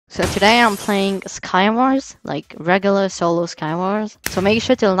So today I'm playing Skywars, like regular solo Skywars. So make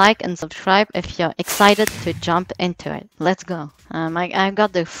sure to like and subscribe if you're excited to jump into it. Let's go. I've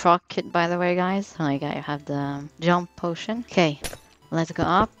got the frog kit, by the way, guys. Like I have the jump potion. Okay, let's go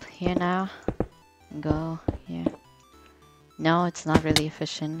up here now. Go here. No, it's not really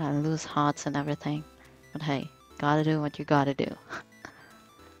efficient. I lose hearts and everything. But hey, gotta do what you gotta do.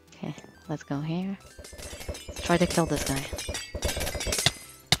 Okay, let's go here. Let's try to kill this guy.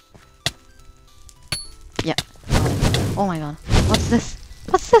 Yeah. Oh my god. What's this?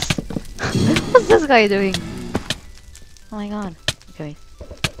 What's this? What's this guy doing? Oh my god. Okay.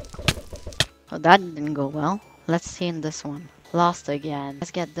 Oh, that didn't go well. Let's see in this one. Lost again.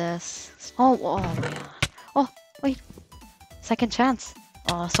 Let's get this. Oh my god. Oh, wait. Second chance.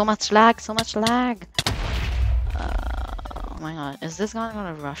 Oh, so much lag, so much lag. Oh my god. Is this guy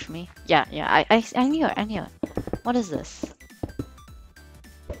gonna rush me? Yeah, I knew it, I knew it. What is this?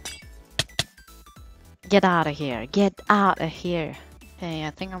 Get out of here. Get out of here. Hey, I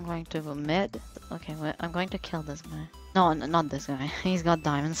think I'm going to go mid. Okay, wait, I'm going to kill this guy. No, not this guy. He's got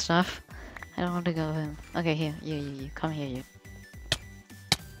diamond stuff. I don't want to go with him. Okay, here. You. Come here, you.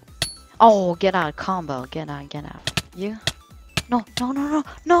 Oh, get out. Combo. Get out. You? No.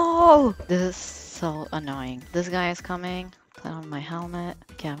 No! This is so annoying. This guy is coming. Put on my helmet.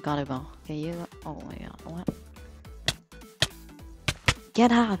 Okay, I've got to go. Okay, you. Oh my god. What?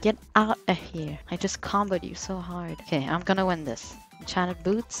 Get out of here. I just comboed you so hard. Okay, I'm gonna win this. Enchanted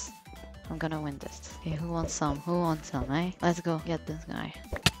boots. I'm gonna win this. Okay, who wants some? Who wants some, eh? Let's go get this guy.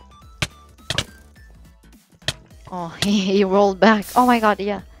 Oh, he rolled back. Oh my god,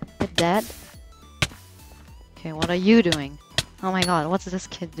 yeah. You're dead. Okay, what are you doing? Oh my god, what's this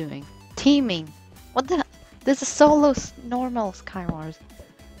kid doing? Teaming. What the? This is solo normal Skywars.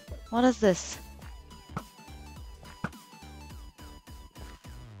 What is this?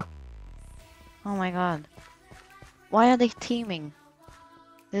 Oh my god. Why are they teaming?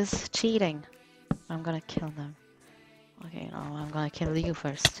 This is cheating. I'm gonna kill them. Okay, no, I'm gonna kill you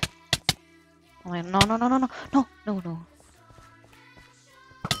first. Oh my, no.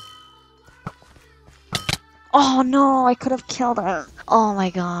 Oh no, I could have killed her. Oh my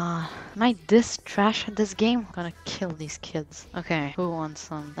god. Am I this trash at this game? I'm gonna kill these kids. Okay, who wants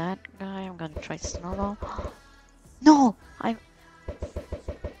some? That guy? I'm gonna try snowball. No!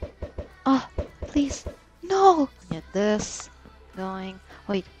 Oh, please. No! Get this going.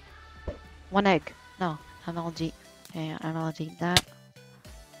 Wait. One egg. No. MLG. Okay, MLG that.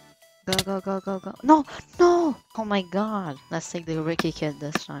 Go. No! Oh my god. Let's take the Ricky kid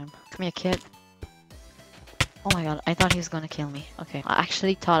this time. Come here, kid. Oh my god. I thought he was gonna kill me. Okay. I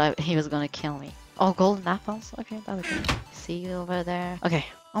actually thought he was gonna kill me. Oh, golden apples? Okay, that was good. See you over there. Okay.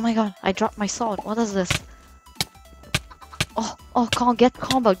 Oh my god. I dropped my sword. What is this? Oh, get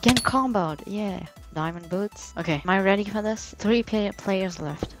comboed. Yeah. Diamond boots. Okay, am I ready for this? 3 players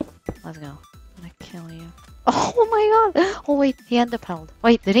left. Let's go. I'm gonna kill you. Oh my god! Oh wait, he enderpearled.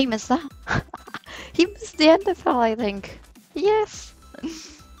 Wait, did he miss that? He missed the enderpearl, I think. Yes!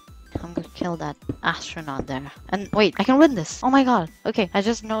 I'm gonna kill that astronaut there. And wait, I can win this. Oh my god. Okay, I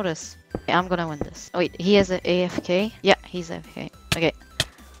just noticed. Okay, I'm gonna win this. Oh, wait, he is a AFK? Yeah, he's AFK. Okay.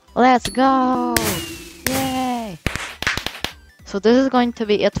 Let's go! Yay! So this is going to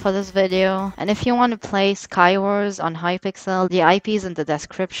be it for this video, and if you want to play Skywars on Hypixel, the IP is in the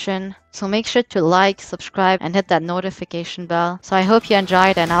description. So make sure to like, subscribe, and hit that notification bell. So I hope you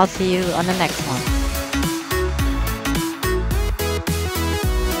enjoyed, and I'll see you on the next one.